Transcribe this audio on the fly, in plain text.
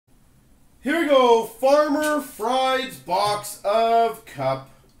Here we go, FarmerFried's box of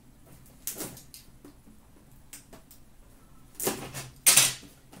Cup.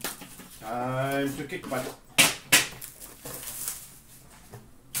 Time to kick butt.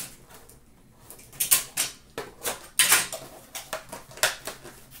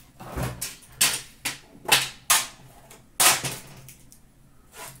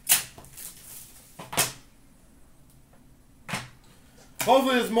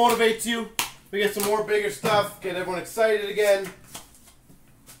 Hopefully this motivates you. We get some more bigger stuff. Get everyone excited again.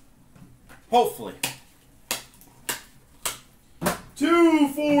 Hopefully.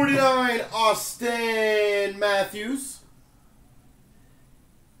 $2.49 Austin Matthews.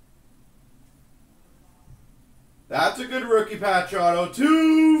 That's a good rookie patch auto.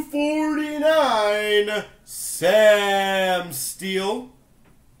 $2.49 Sam Steele.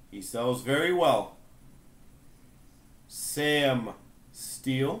 He sells very well. Sam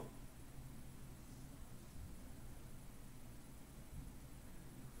Steele.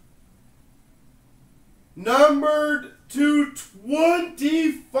 Numbered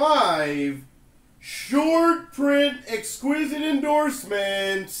 /225, short print, exquisite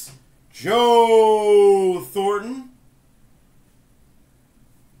endorsements, Joe Thornton.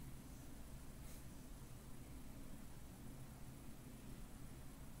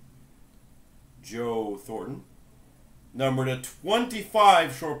 Joe Thornton. Numbered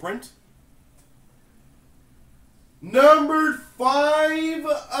 /25, short print. Numbered 5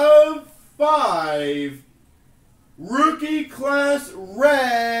 of 5. Rookie class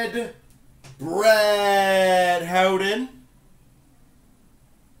red, Brad Howden.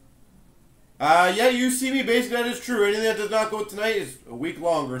 Yeah, you see me. Basically, that is true. Anything that does not go tonight is a week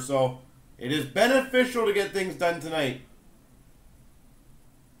longer, so it is beneficial to get things done tonight.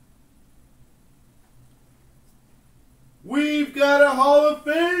 We've got a Hall of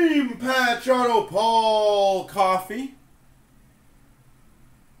Fame patch auto, Paul Coffey.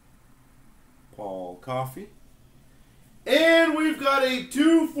 Paul Coffey. And we've got a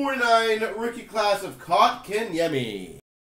 $2.49 rookie class of Kotkaniemi.